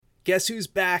Guess who's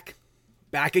back?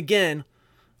 Back again.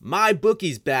 My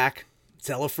bookie's back.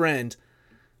 Tell a friend.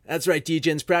 That's right,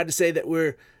 Degen's proud to say that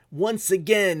we're once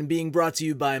again being brought to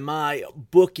you by my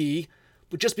bookie.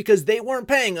 But just because they weren't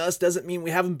paying us doesn't mean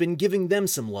we haven't been giving them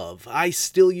some love. I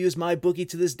still use my bookie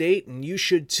to this date, and you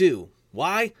should too.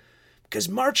 Why? Because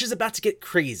March is about to get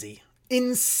crazy.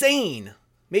 Insane.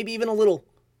 Maybe even a little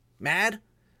mad.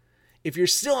 If you're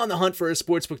still on the hunt for a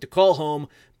sportsbook to call home,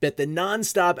 bet the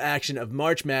non-stop action of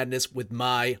March Madness with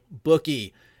my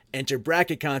bookie. Enter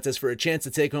bracket contests for a chance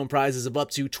to take home prizes of up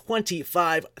to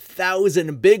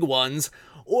 25,000 big ones,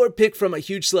 or pick from a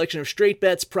huge selection of straight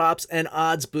bets, props, and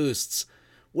odds boosts.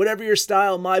 Whatever your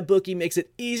style, my bookie makes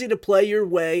it easy to play your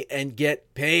way and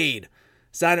get paid.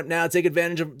 Sign up now, take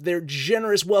advantage of their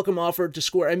generous welcome offer to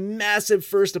score a massive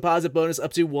first deposit bonus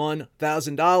up to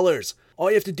 $1,000. All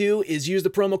you have to do is use the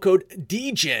promo code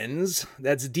DEGENS,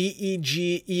 that's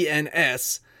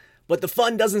DEGENS, but the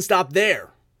fun doesn't stop there.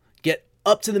 Get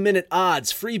up-to-the-minute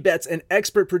odds, free bets, and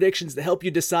expert predictions to help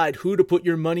you decide who to put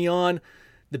your money on.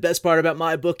 The best part about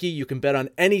MyBookie, you can bet on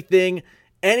anything,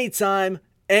 anytime,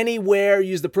 anywhere.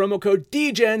 Use the promo code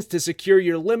DEGENS to secure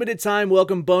your limited time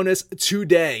welcome bonus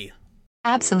today.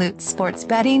 Absolute sports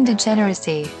betting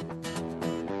degeneracy.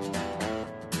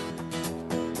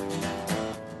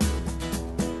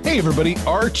 Hey everybody,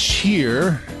 Arch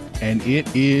here, and it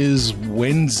is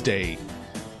Wednesday.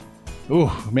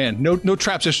 Oh man, no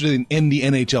traps yesterday in the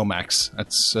NHL, Max.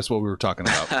 That's what we were talking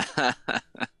about.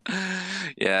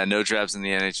 Yeah, no traps in the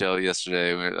NHL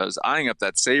yesterday. I was eyeing up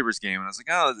that Sabres game, and I was like,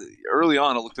 oh, early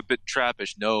on it looked a bit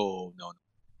trappish. No.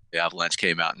 The Avalanche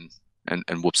came out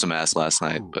and whooped some ass last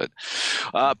night. But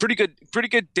pretty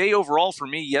good day overall for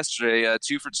me yesterday.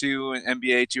 2 for 2 in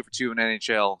NBA, 2 for 2 in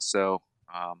NHL. So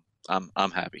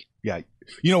I'm happy. Yeah,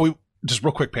 we just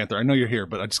real quick, Panther. I know you're here,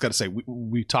 but I just got to say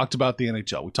we talked about the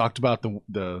NHL. We talked about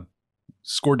the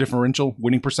score differential,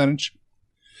 winning percentage.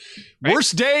 Right.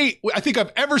 Worst day I think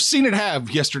I've ever seen it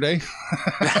have yesterday.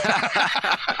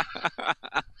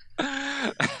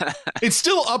 It's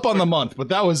still up on the month, but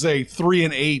that was a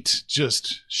 3-8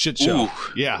 just shit show. Ooh.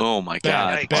 Yeah. Oh my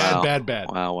God. Bad.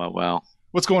 Wow.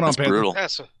 What's going on, That's Panther? brutal.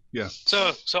 Yeah.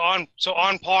 So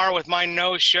on par with my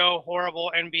no-show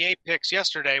horrible NBA picks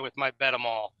yesterday with my bet 'em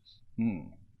all. Did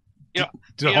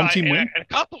the home team win? And a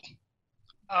couple.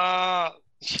 The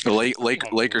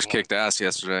Lakers kicked ass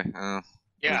yesterday.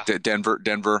 Yeah.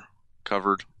 Denver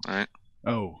covered. All right.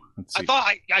 Oh, let's see.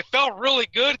 I felt really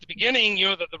good at the beginning.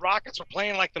 That the Rockets were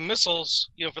playing like the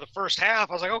missiles. For the first half,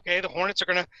 I was like, okay, the Hornets are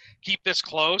going to keep this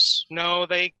close. No,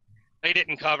 they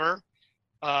didn't cover.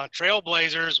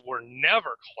 Trailblazers were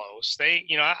never close.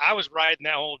 I was riding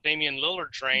that whole Damian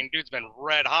Lillard train. Dude's been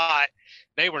red hot.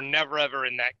 They were never ever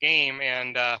in that game,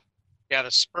 and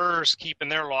the Spurs keeping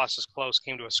their losses close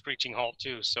came to a screeching halt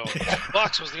too. So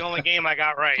Bucks was the only game I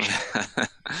got right.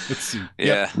 Let's see.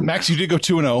 Yeah. Max, you did go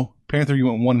 2-0. Panther, you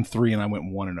went 1-3, and I went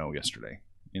 1-0 yesterday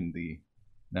in the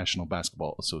National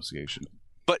Basketball Association.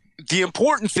 But the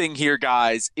important thing here,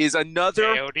 guys, is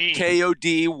another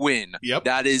KOD win. Yep.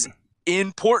 That is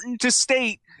important to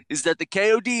state, is that the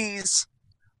KOD's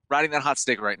riding that hot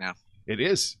stick right now. It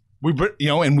is. We brought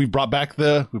back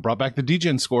the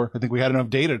DGen score. I think we had enough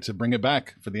data to bring it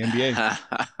back for the NBA.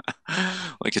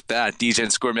 Look at that,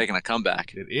 DGen score making a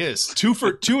comeback. It is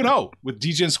 2-0 with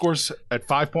DGen scores at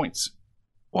 5 points.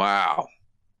 Wow,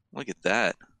 look at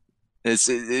that.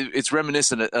 It's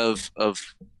reminiscent of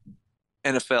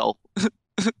NFL.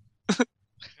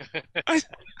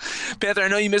 Panther, I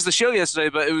know you missed the show yesterday,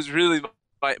 but it was really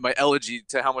my elegy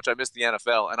to how much I missed the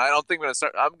NFL. And I don't think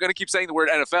I'm going to keep saying the word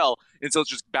NFL until it's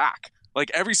just back. Like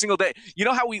every single day. You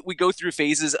know how we go through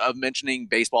phases of mentioning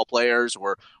baseball players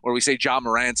or we say John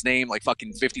Morant's name like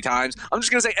fucking 50 times? I'm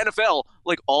just going to say NFL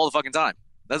like all the fucking time.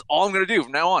 That's all I'm going to do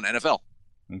from now on, NFL.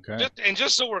 Okay.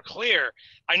 Just so we're clear,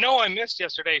 I know I missed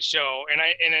yesterday's show, and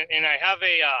I have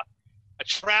a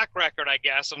track record, I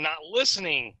guess, of not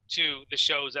listening to the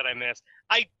shows that I missed.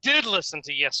 I did listen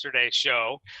to yesterday's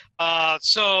show,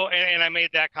 and I made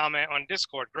that comment on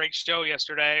Discord. Great show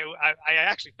yesterday. I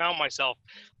actually found myself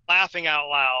laughing out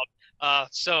loud.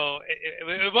 So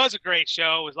it was a great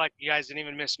show. It was like you guys didn't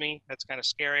even miss me. That's kind of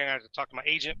scary. I had to talk to my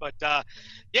agent, but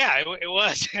yeah, it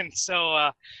was. And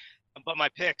so, but my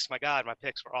picks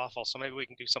were awful. So maybe we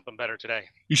can do something better today.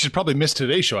 You should probably miss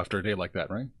today's show after a day like that,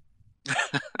 right?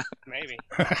 Maybe.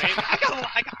 I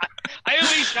at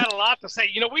least got a lot to say.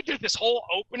 We did this whole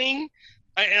opening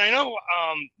And I know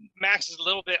Max is a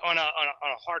little bit on a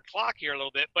hard clock here a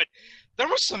little bit, but there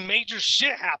was some major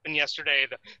shit happen yesterday.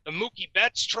 The Mookie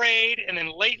Betts trade, and then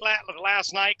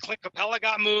last night, Clint Capella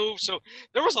got moved. So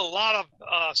there was a lot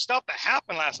of stuff that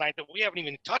happened last night that we haven't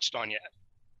even touched on yet.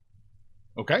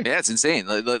 Okay. Yeah, it's insane.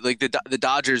 Like the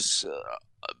Dodgers.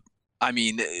 I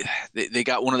mean, they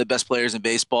got one of the best players in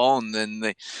baseball, and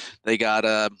then they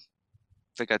got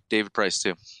David Price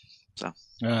too. So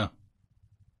yeah.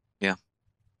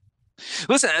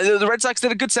 Listen, the Red Sox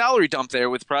did a good salary dump there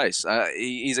with Price.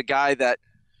 He's a guy that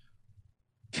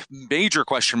major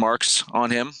question marks on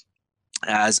him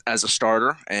as a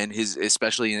starter, and his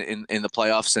especially in the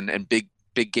playoffs and big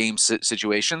game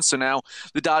situations. So now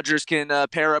the Dodgers can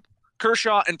pair up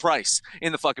Kershaw and Price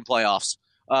in the fucking playoffs.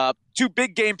 Two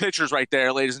big game pitchers right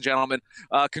there, ladies and gentlemen.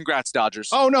 Congrats, Dodgers.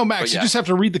 Oh, no, Max, yeah. You just have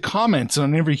to read the comments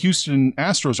on every Houston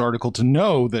Astros article to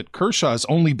know that Kershaw is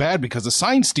only bad because of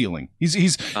sign stealing.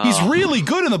 He's really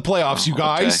good in the playoffs, you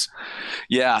guys.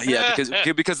 Okay. Yeah,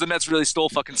 because the Mets really stole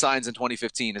fucking signs in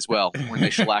 2015 as well when they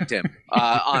shellacked him.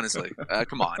 Honestly,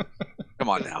 come on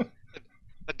now.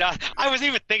 I was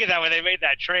even thinking that when they made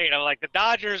that trade. I'm like, the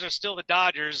Dodgers are still the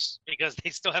Dodgers because they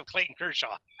still have Clayton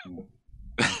Kershaw.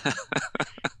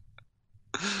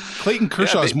 Clayton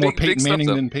Kershaw is more Peyton Manning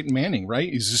than Peyton Manning,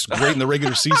 right? He's just great in the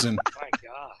regular season. My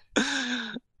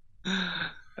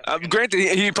God. Granted,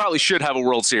 he probably should have a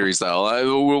World Series,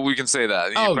 though. We can say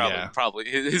that. Probably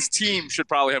his team should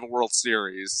probably have a World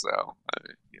Series. So,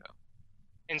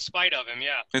 in spite of him,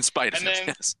 yeah. In spite of him,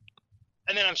 yes.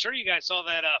 And then I'm sure you guys saw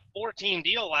that 4-team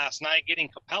deal last night, getting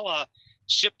Capella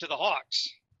shipped to the Hawks.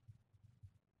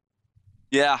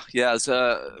 Yeah,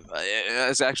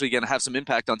 it's actually going to have some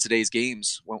impact on today's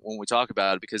games when we talk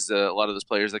about it, because a lot of those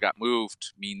players that got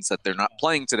moved means that they're not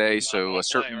playing today. So a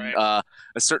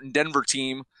certain Denver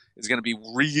team is going to be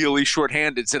really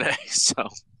shorthanded today. So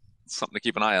something to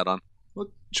keep an eye out on. Well,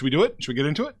 should we do it? Should we get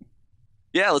into it?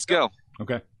 Yeah, let's go.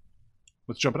 Okay,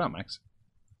 let's jump it out, Max.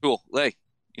 Cool. Hey,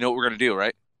 you know what we're going to do,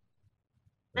 right?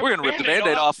 We're going to rip the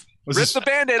Band-Aid off. Rip the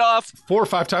Band-Aid off. 4 or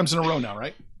 5 times in a row now,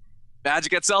 right?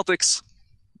 Magic at Celtics.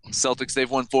 Celtics,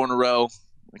 they've won 4 in a row.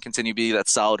 They continue to be that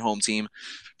solid home team.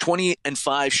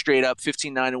 20-5 straight up,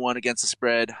 15-9-1 against the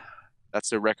spread. That's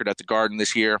their record at the Garden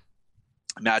this year.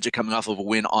 Magic coming off of a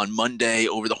win on Monday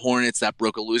over the Hornets. That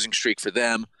broke a losing streak for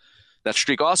them. That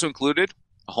streak also included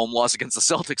a home loss against the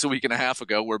Celtics a week and a half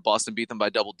ago, where Boston beat them by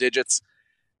double digits.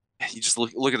 You just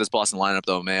look at this Boston lineup,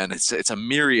 though, man. It's a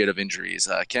myriad of injuries.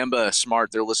 Kemba,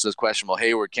 Smart, they're listed as questionable.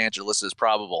 Hayward, Cantor listed as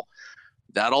probable.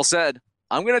 That all said,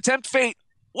 I'm going to tempt fate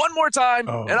one more time,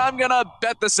 and I'm going to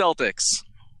bet the Celtics.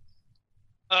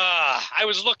 I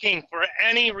was looking for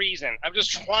any reason. I'm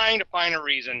just trying to find a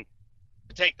reason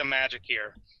to take the Magic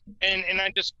here. And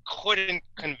I just couldn't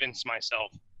convince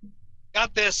myself.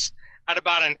 Got this at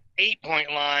about an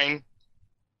 8-point line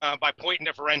by point and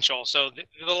differential. So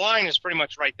the line is pretty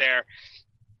much right there.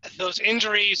 Those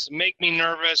injuries make me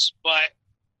nervous, but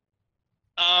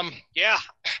yeah.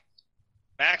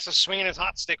 Max is swinging his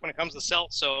hot stick when it comes to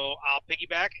Celt, so I'll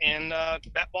piggyback and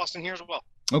bet Boston here as well.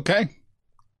 Okay.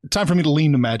 Time for me to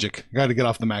lean to Magic. I got to get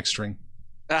off the Max string.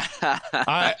 It's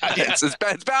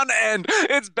bound to end.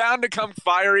 It's bound to come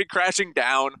fiery crashing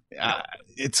down.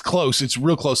 It's close. It's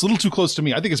real close. A little too close to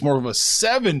me. I think it's more of a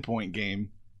 7-point game.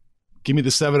 Give me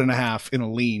the 7.5 in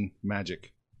a lean,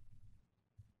 Magic.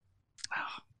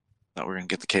 Thought we were going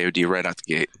to get the KOD right out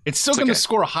the gate. It's still going to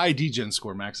score a high DGen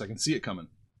score, Max. I can see it coming.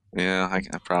 Yeah,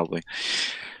 I probably.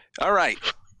 All right.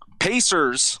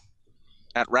 Pacers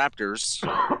at Raptors.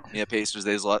 Yeah, Pacers,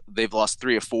 they've lost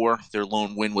 3 of 4. Their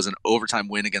lone win was an overtime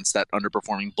win against that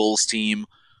underperforming Bulls team.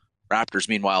 Raptors,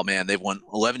 meanwhile, man, they've won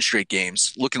 11 straight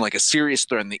games, looking like a serious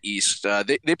threat in the East.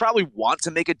 They probably want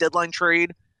to make a deadline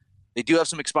trade. They do have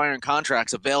some expiring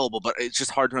contracts available, but it's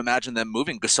just hard to imagine them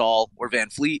moving Gasol or Van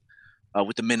Fleet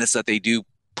with the minutes that they do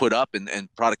put up and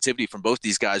productivity from both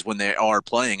these guys when they are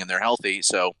playing and they're healthy.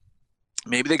 So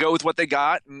maybe they go with what they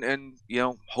got and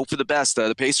hope for the best.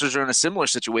 The Pacers are in a similar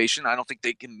situation. I don't think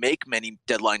they can make many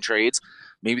deadline trades.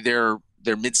 Maybe their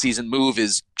midseason move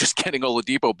is just getting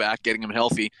Oladipo back, getting him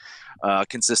healthy,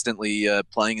 consistently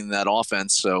playing in that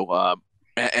offense. So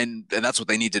and that's what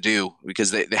they need to do,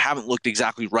 because they haven't looked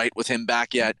exactly right with him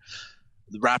back yet.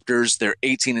 The Raptors, they're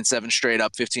 18-7 straight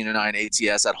up,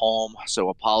 15-9 ATS at home. So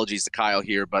apologies to Kyle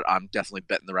here, but I'm definitely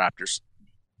betting the Raptors.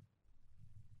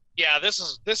 Yeah, this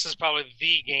is probably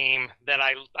the game that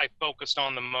I focused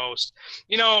on the most.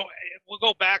 We'll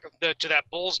go back to that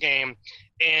Bulls game,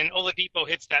 and Oladipo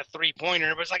hits that 3-pointer.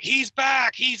 It was like, he's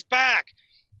back.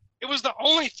 It was the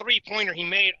only 3-pointer he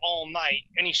made all night,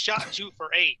 and he shot 2 for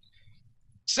 8.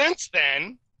 Since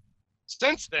then,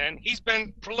 Since then, he's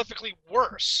been prolifically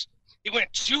worse. He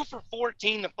went 2 for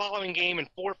 14 the following game and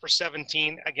 4 for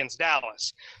 17 against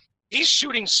Dallas. He's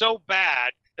shooting so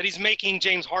bad that he's making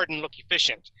James Harden look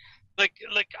efficient. Like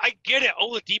I get it,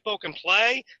 Oladipo can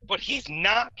play, but he's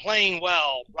not playing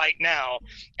well right now.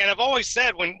 And I've always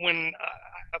said when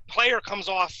a player comes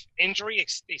off injury,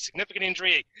 a significant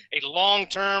injury, a long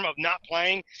term of not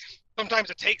playing, sometimes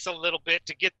it takes a little bit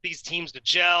to get these teams to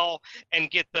gel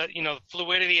and get the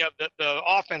fluidity of the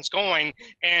offense going.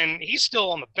 And he's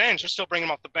still on the bench. They're still bringing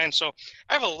him off the bench. So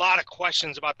I have a lot of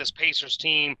questions about this Pacers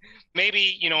team.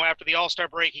 Maybe, after the All-Star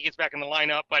break, he gets back in the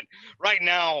lineup. But right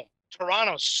now,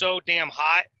 Toronto's so damn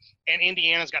hot, and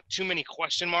Indiana's got too many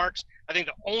question marks. I think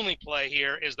the only play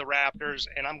here is the Raptors,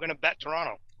 and I'm going to bet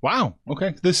Toronto. Wow.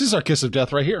 Okay. This is our kiss of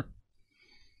death right here.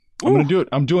 I'm going to do it.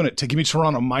 I'm doing it to give me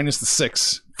Toronto minus the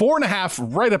 6.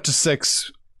 4.5 right up to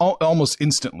 6 almost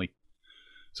instantly.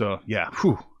 So, yeah.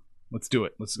 Whew. Let's do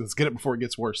it. Let's get it before it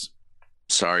gets worse.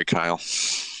 Sorry, Kyle.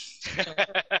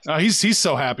 He's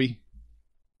so happy.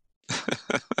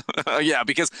 Yeah,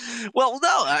 because,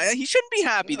 he shouldn't be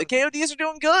happy. The KODs are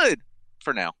doing good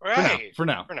for now. Right. For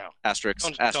now.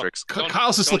 Asterisks.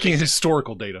 Kyle's just looking at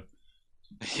historical data.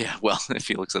 Yeah, well, if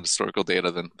he looks at historical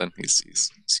data, then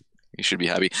he should be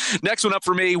happy. Next one up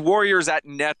for me, Warriors at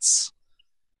Nets.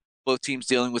 Both teams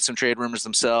dealing with some trade rumors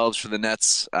themselves. For the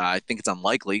Nets, I think it's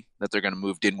unlikely that they're going to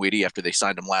move Dinwiddie after they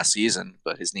signed him last season,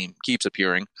 but his name keeps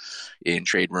appearing in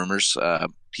trade rumors.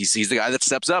 He's the guy that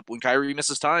steps up when Kyrie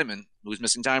misses time, and who's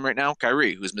missing time right now?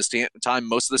 Kyrie. Who's missed time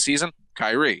most of the season?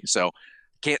 Kyrie. So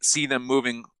can't see them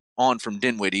moving on from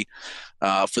Dinwiddie.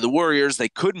 For the Warriors, they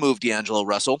could move D'Angelo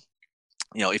Russell.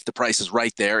 If the price is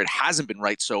right there. It hasn't been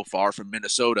right so far from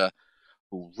Minnesota,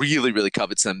 who really, really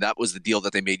covets them. That was the deal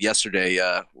that they made yesterday,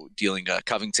 dealing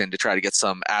Covington to try to get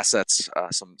some assets,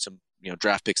 some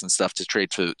draft picks and stuff to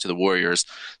trade to the Warriors.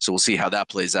 So we'll see how that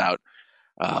plays out.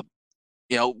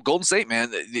 Golden State,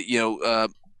 man,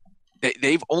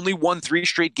 they've only won 3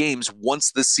 straight games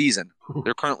once this season.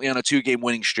 They're currently on a 2-game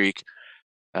winning streak.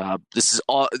 This is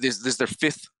their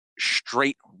 5th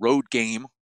straight road game.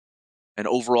 And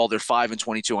overall, they're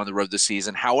 5-22 on the road this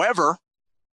season. However,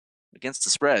 against the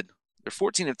spread, they're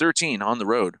 14-13 on the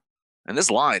road. And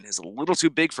this line is a little too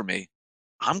big for me.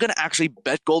 I'm going to actually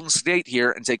bet Golden State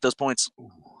here and take those points.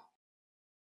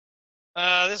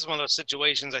 This is one of those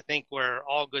situations, I think, where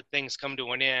all good things come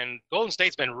to an end. Golden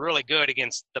State's been really good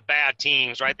against the bad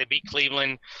teams, right? They beat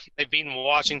Cleveland. They've beaten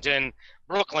Washington.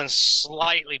 Brooklyn's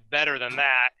slightly better than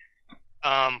that.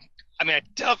 I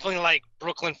definitely like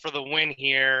Brooklyn for the win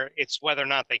here. It's whether or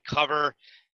not they cover.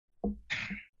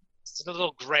 It's a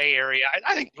little gray area.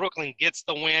 I think Brooklyn gets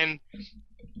the win.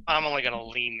 I'm only going to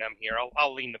lean them here.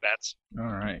 I'll lean the bets. All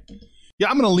right. Yeah,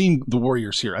 I'm going to lean the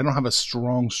Warriors here. I don't have a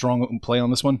strong play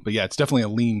on this one, but yeah, it's definitely a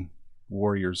lean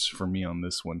Warriors for me on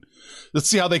this one. Let's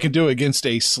see how they can do against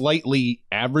a slightly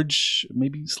average,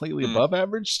 maybe slightly above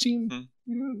average team.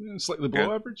 Slightly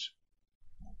below average.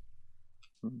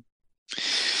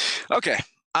 Okay,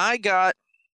 I got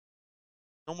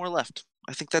no more left.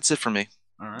 I think that's it for me.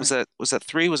 All right. Was that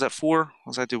 3? Was that 4?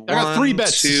 Was I do 1? I got 3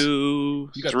 bets. 2,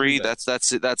 3. Bets.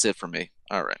 That's it. That's it for me.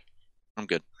 All right, I'm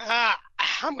good.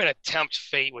 I'm going to tempt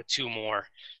fate with 2 more.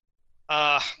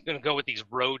 I'm going to go with these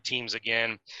road teams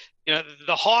again. The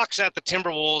Hawks at the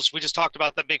Timberwolves. We just talked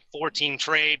about the big 4-team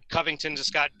trade. Covington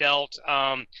just got dealt.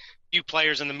 Few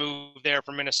players in the move there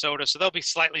for Minnesota, so they'll be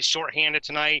slightly shorthanded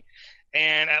tonight.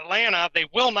 And Atlanta, they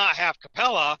will not have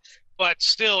Capella, but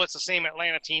still it's the same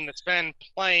Atlanta team that's been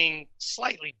playing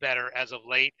slightly better as of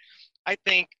late. I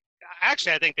think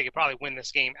they could probably win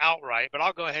this game outright, but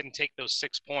I'll go ahead and take those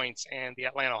 6 points and the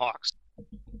Atlanta Hawks.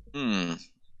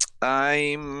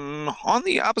 I'm on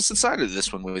the opposite side of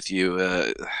this one with you.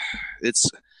 It's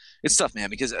tough, man,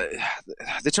 because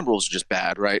the Timberwolves are just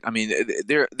bad, right? I mean,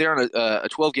 they're on a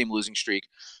 12-game losing streak.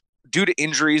 Due to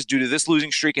injuries, due to this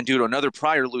losing streak, and due to another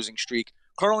prior losing streak,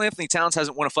 Karl Anthony Towns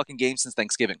hasn't won a fucking game since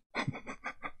Thanksgiving.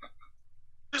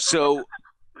 So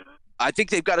I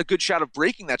think they've got a good shot of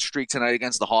breaking that streak tonight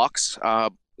against the Hawks.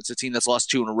 It's a team that's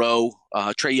lost 2 in a row.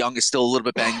 Trae Young is still a little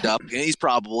bit banged up. He's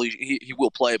probably he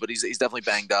will play, but he's definitely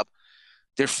banged up.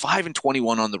 They're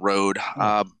 5-21 on the road.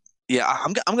 Yeah,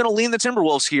 I'm going to lean the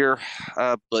Timberwolves here,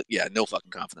 but yeah, no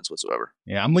fucking confidence whatsoever.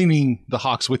 Yeah, I'm leaning the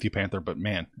Hawks with you, Panther, but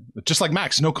man, just like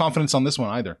Max, no confidence on this one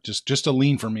either. Just a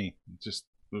lean for me. Just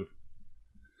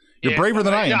you're braver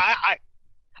than I am.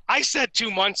 I said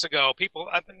 2 months ago, people,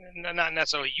 not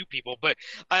necessarily you people, but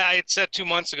I had said 2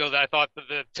 months ago that I thought that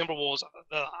the Timberwolves,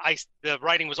 the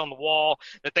writing was on the wall,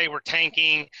 that they were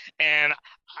tanking, and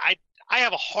I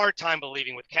have a hard time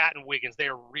believing with Cat and Wiggins they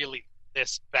are really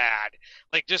this bad.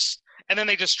 and then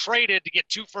they just traded to get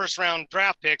 2 first-round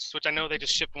draft picks, which I know they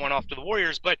just shipped one off to the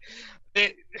Warriors, but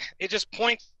it just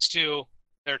points to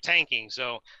their tanking.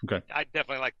 So Okay. I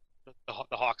definitely like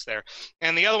the Hawks there.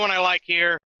 And the other one I like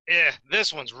here,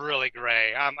 this one's really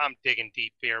gray. I'm digging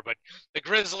deep here, but the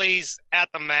Grizzlies at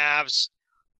the Mavs.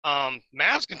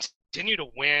 Mavs continue to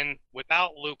win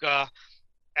without Luka.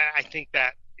 I think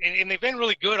that, and they've been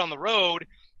really good on the road.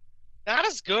 Not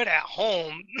as good at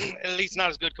home, at least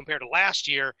not as good compared to last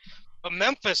year. But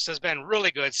Memphis has been really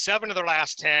good, 7 of their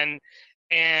last 10.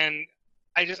 And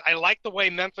I like the way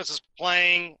Memphis is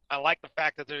playing. I like the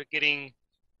fact that they're getting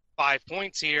 5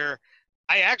 points here.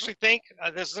 I actually think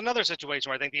this is another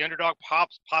situation where I think the underdog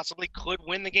possibly could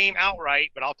win the game outright,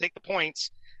 but I'll take the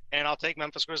points, and I'll take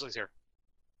Memphis Grizzlies here.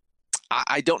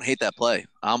 I don't hate that play.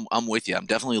 I'm with you. I'm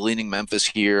definitely leaning Memphis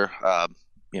here.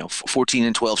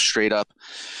 14-12 straight up,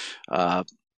 10-15,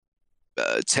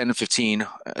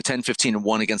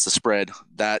 10-15-1 against the spread.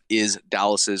 That is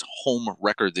Dallas's home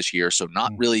record this year, so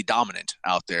not really dominant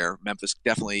out there. Memphis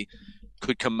definitely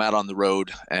could come out on the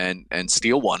road and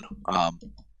steal one.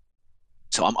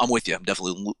 So I'm with you. I'm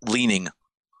definitely leaning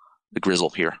the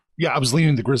Grizzle here. Yeah, I was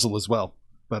leaning the Grizzle as well,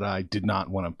 but I did not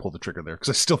want to pull the trigger there because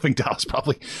I still think Dallas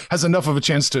probably has enough of a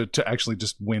chance to actually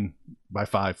just win by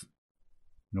 5.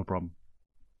 No problem.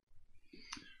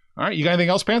 All right, you got anything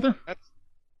else, Panther?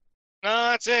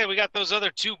 That's it. We got those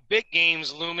other 2 big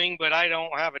games looming, but I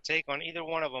don't have a take on either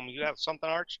one of them. You have something,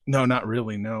 Arch? No, not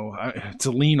really, no. It's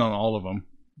a lean on all of them,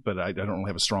 but I don't really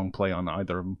have a strong play on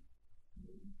either of them.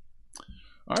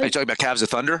 All right. Are you talking about Cavs of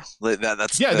Thunder?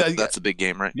 That's a big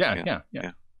game, right? Yeah.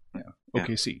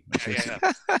 OKC.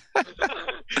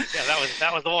 Yeah,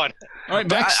 that was the one. All right,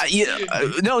 Max.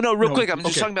 Real quick. I'm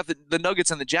just talking about the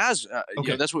Nuggets and the Jazz.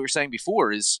 That's what we were saying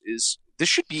before. Is this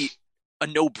should be a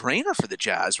no-brainer for the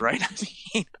Jazz, right? I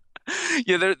mean,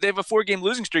 they have a 4-game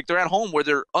losing streak. They're at home where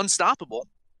they're unstoppable,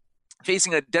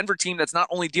 facing a Denver team that's not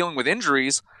only dealing with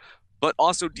injuries, but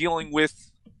also dealing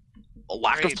with a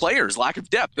lack of players, lack of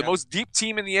depth. The most deep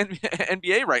team in the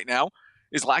NBA right now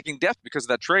is lacking depth because of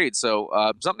that trade. So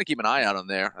something to keep an eye out on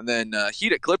there. And then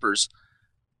Heat at Clippers.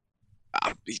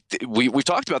 We've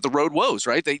talked about the road woes,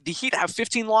 right? The Heat have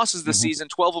 15 losses this season,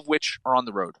 12 of which are on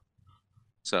the road.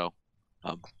 So,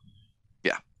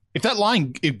 yeah. If that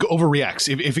line overreacts,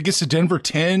 if it gets to Denver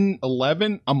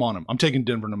 10-11, I'm on them. I'm taking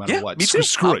Denver no matter what. Me too.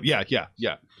 Screw it. Yeah.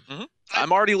 Mm-hmm.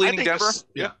 I'm already leaning Denver.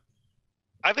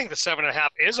 I think the 7.5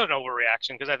 is an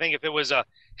overreaction because I think if it was a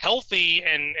healthy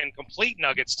and complete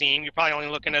Nuggets team, you're probably only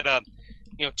looking at a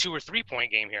 2 or 3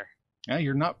 point game here. Yeah,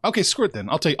 you're not. Okay, screw it then.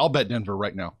 I'll bet Denver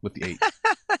right now with the 8.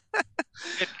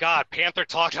 Good God, Panther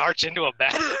talked Arch into a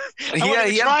bet. He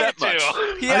hadn't bet much.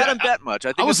 He hadn't bet much. I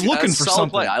think I was looking for something.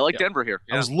 Play. I like Denver here.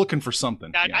 I was looking for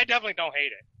something. I definitely don't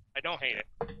hate it. I don't hate it.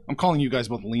 I'm calling you guys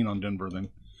both lean on Denver then.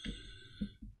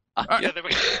 Right.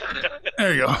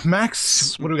 There you go.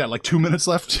 Max, what do we got, like 2 minutes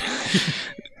left?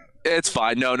 It's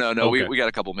fine. No. Okay. We got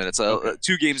a couple minutes.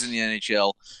 2 games in the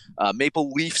NHL.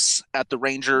 Maple Leafs at the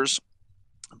Rangers.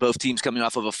 Both teams coming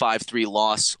off of a 5-3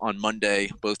 loss on Monday.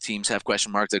 Both teams have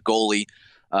question marks at goalie.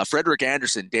 Frederik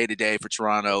Andersen, day-to-day for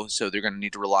Toronto, so they're going to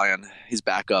need to rely on his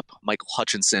backup, Michael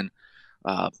Hutchinson.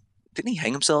 Didn't he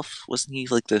hang himself? Wasn't he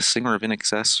like the singer of In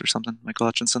Excess or something, Michael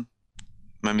Hutchinson?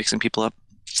 Am I mixing people up?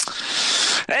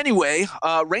 Anyway,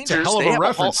 Rangers. It's a hell of a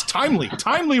reference.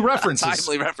 Timely references.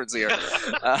 Timely reference here.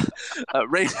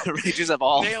 Rangers have a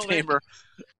Hall of Famer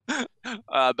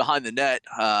behind the net.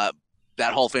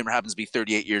 That Hall of Famer happens to be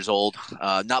 38 years old,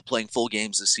 not playing full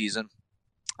games this season.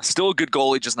 Still a good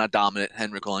goalie, just not dominant.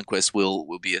 Henrik Lundqvist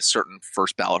will be a certain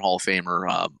first ballot Hall of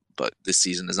Famer, but this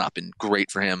season has not been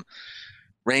great for him.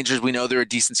 Rangers, we know they're a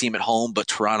decent team at home, but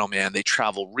Toronto, man, they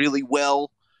travel really well,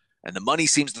 and the money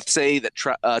seems to say that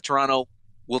Toronto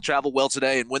will travel well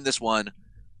today and win this one.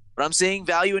 But I'm seeing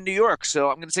value in New York, so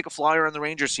I'm going to take a flyer on the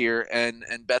Rangers here and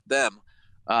bet them.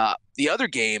 The other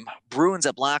game, Bruins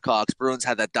at Blackhawks. Bruins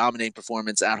had that dominating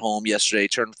performance at home yesterday,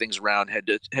 turned things around, head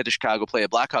to Chicago, play a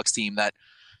Blackhawks team that,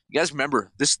 you guys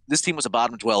remember, this team was a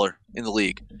bottom dweller in the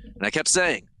league. And I kept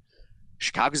saying,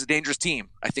 Chicago's a dangerous team.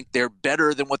 I think they're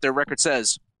better than what their record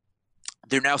says.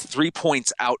 They're now 3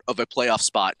 points out of a playoff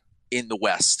spot in the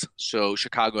West. So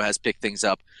Chicago has picked things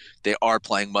up. They are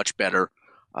playing much better.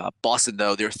 Boston,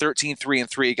 though, they're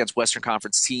 13-3-3 against Western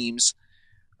Conference teams.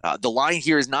 The line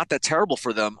here is not that terrible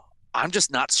for them. I'm just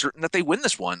not certain that they win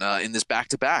this one in this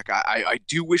back-to-back. I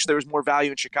do wish there was more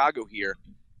value in Chicago here.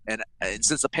 And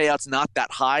since the payout's not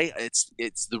that high,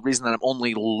 it's the reason that I'm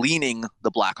only leaning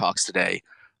the Blackhawks today.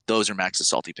 Those are Max's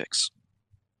salty picks.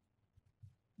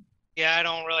 Yeah, I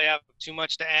don't really have too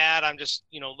much to add. I'm just,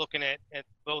 looking at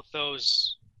both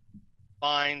those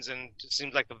lines, and it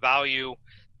seems like the value.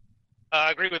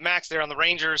 I agree with Max there on the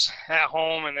Rangers at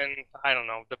home, and then I don't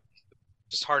know,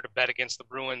 just hard to bet against the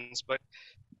Bruins. But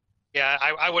yeah,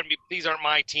 I wouldn't be. These aren't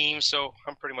my teams, so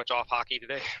I'm pretty much off hockey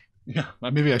today. Yeah,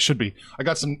 maybe I should be. I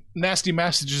got some nasty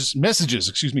messages,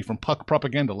 from Puck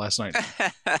Propaganda last night.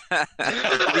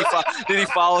 Did he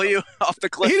follow you off the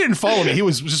cliff? He didn't follow me. He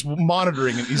was just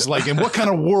monitoring it. He's like, in what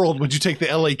kind of world would you take the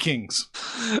LA Kings?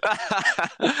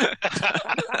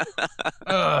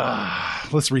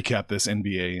 Let's recap this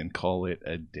NBA and call it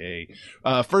a day.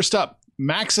 First up,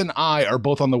 Max and I are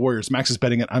both on the Warriors. Max is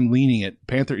betting it. I'm leaning it.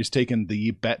 Panther is taking the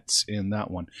bets in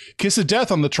that one. Kiss of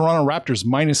death on the Toronto Raptors,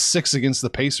 -6 against the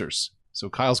Pacers.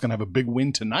 So Kyle's going to have a big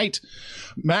win tonight.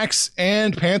 Max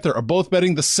and Panther are both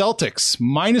betting the Celtics,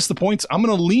 minus the points. I'm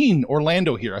going to lean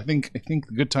Orlando here. I think the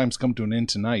good times come to an end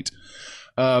tonight.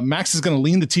 Max is going to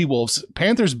lean the T-Wolves.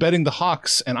 Panther's betting the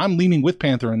Hawks, and I'm leaning with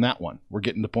Panther in that one. We're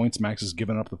getting the points. Max is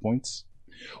giving up the points.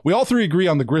 We all three agree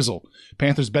on the Grizzle.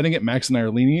 Panther's betting it. Max and I are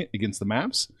leaning it against the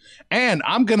Mavs. And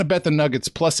I'm going to bet the Nuggets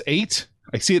 +8.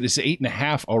 I see it as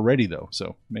 8.5 already, though.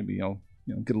 So maybe I'll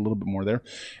get a little bit more there.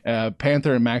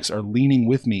 Panther and Max are leaning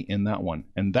with me in that one.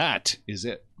 And that is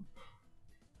it.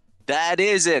 That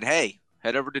is it. Hey,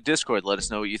 head over to Discord. Let us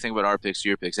know what you think about our picks,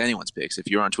 your picks, anyone's picks. If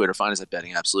you're on Twitter, find us at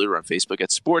Betting Absolute, or on Facebook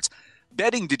at Sports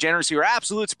Betting Degeneracy, or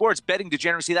Absolute Sports Betting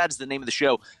Degeneracy. That is the name of the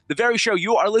show. The very show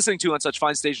you are listening to on such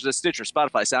fine stations as Stitcher,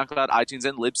 Spotify, SoundCloud, iTunes,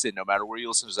 and Libsyn. No matter where you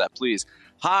listen to that, please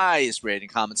highest rating,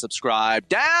 comment, subscribe,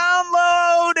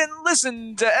 download, and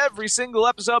listen to every single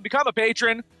episode. Become a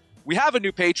patron. We have a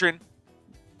new patron.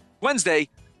 Wednesday,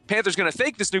 Panther's going to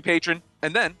thank this new patron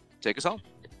and then take us home.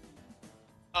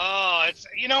 Oh,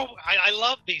 I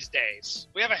love these days.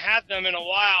 We haven't had them in a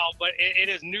while, but it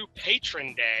is new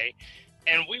patron day.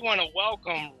 And we want to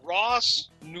welcome Ross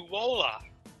Nuola.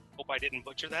 Hope I didn't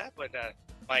butcher that, but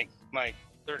my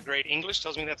third grade English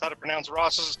tells me that's how to pronounce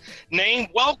Ross's name.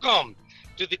 Welcome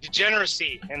to the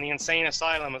Degeneracy and the Insane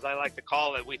Asylum, as I like to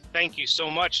call it. We thank you so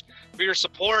much for your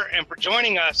support and for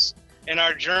joining us in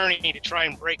our journey to try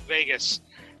and break Vegas.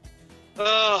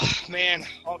 Oh, man.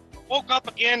 I woke up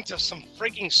again to some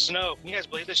freaking snow. Can you guys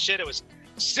believe this shit? It was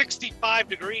 65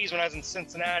 degrees when I was in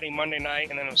Cincinnati Monday night,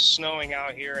 and then it was snowing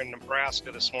out here in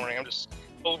Nebraska this morning. I'm just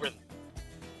over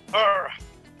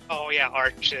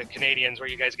Arch Canadians, where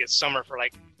you guys get summer for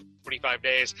like 45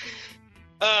 days.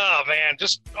 Oh, man,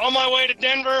 just on my way to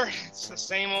Denver. It's the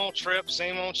same old trip,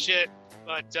 same old shit.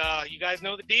 But you guys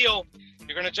know the deal.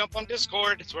 You're going to jump on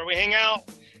Discord. It's where we hang out.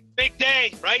 Big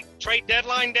day, right? Trade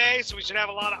deadline day, so we should have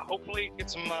hopefully get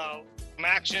some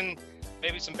action.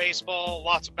 Maybe some baseball,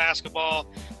 lots of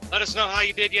basketball. Let us know how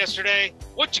you did yesterday,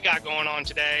 what you got going on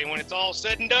today. When it's all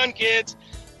said and done, kids,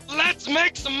 let's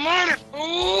make some money,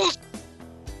 fools!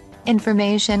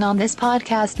 Information on this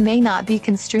podcast may not be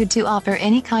construed to offer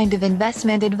any kind of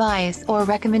investment advice or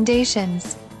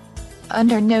recommendations.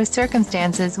 Under no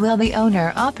circumstances will the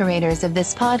owner-operators of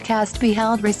this podcast be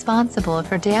held responsible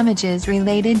for damages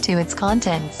related to its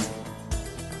contents.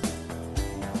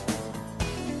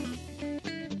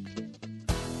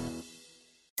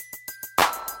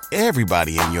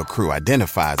 Everybody in your crew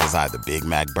identifies as either Big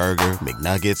Mac Burger,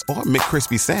 McNuggets, or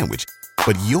McCrispy Sandwich.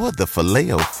 But you're the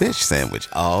Filet-O-Fish Sandwich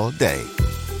all day.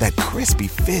 That crispy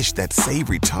fish, that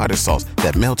savory tartar sauce,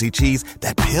 that melty cheese,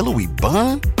 that pillowy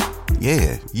bun.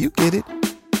 Yeah, you get it.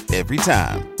 Every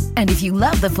time. And if you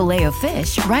love the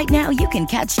Filet-O-Fish, right now you can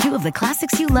catch two of the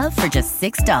classics you love for just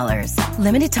 $6.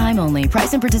 Limited time only.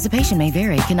 Price and participation may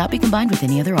vary. Cannot be combined with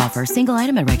any other offer. Single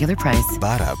item at regular price.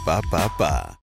 Ba-da-ba-ba-ba.